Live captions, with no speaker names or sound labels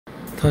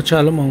thọ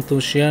cha lúc mong tu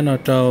sửa nó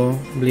trâu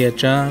Blia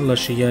Chang là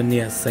sự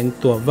nhẹ Xeev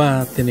Tuam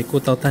Vaj thì này cô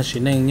tao ta chỉ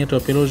nên nhớ trâu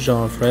pilo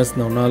giò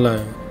Fresno nó là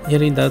gia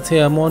đình đã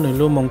theo mô này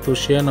lúc mong tu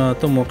sửa nó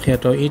tôi một khi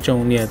trâu ít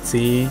trong nhẹ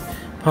gì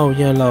phao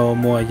giờ lâu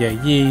mùa giờ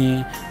gì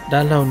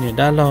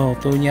đã lâu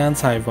tôi nhàn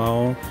xài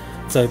vào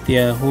giờ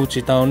tiền hu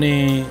chỉ tao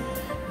này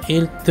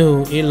ít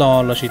tu ít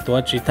lo là chỉตั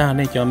วchỉ ta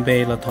này chọn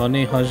bề là thọ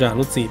này họ giả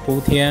lúc gì bố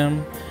thêm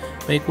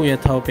bây cô giờ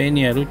thầu bé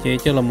nhẹ lúc chế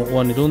cho là một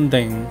วันรุ่นเ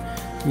ด่ง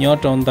nhớ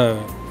trong tờ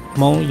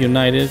mong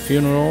United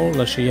Funeral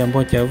là sự hiện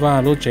bao giờ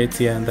và lúc chế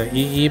tiền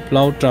tại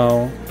lâu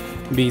trâu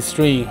B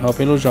Street họ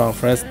bên lúc trâu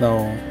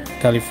Fresno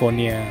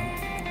California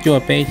chùa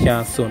bé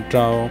nhà sườn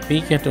trâu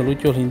bí kia trâu lúc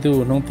chùa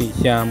Hindu nông tỷ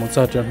nhà một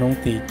giờ trâu nông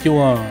tỷ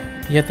chùa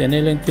giờ tiền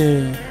này lên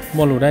từ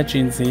một lũ đại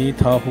chính sĩ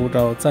thọ hủ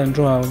đầu chân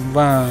trâu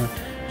và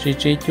chỉ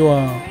chế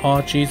chùa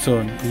ở chỉ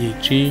sườn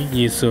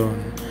yi sườn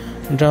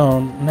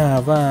trâu na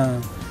và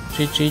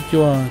chỉ chế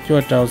chùa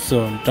trâu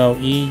sườn trâu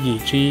yi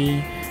chỉ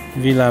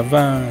vì là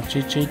va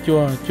chỉ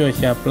chua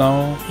chả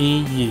plau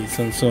ý gì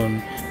sồn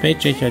bây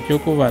giờ chả chua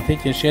cô và thích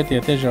chia sẻ thì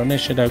tới rồi nên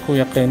sẽ đợi côอ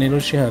ยากเกินใน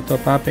รู้เชื่อตัว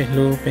ป้าไป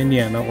รู้ไปเ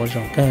นี่ยเนาะว่าจ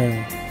งเกิน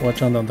ว่า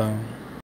จงต่าง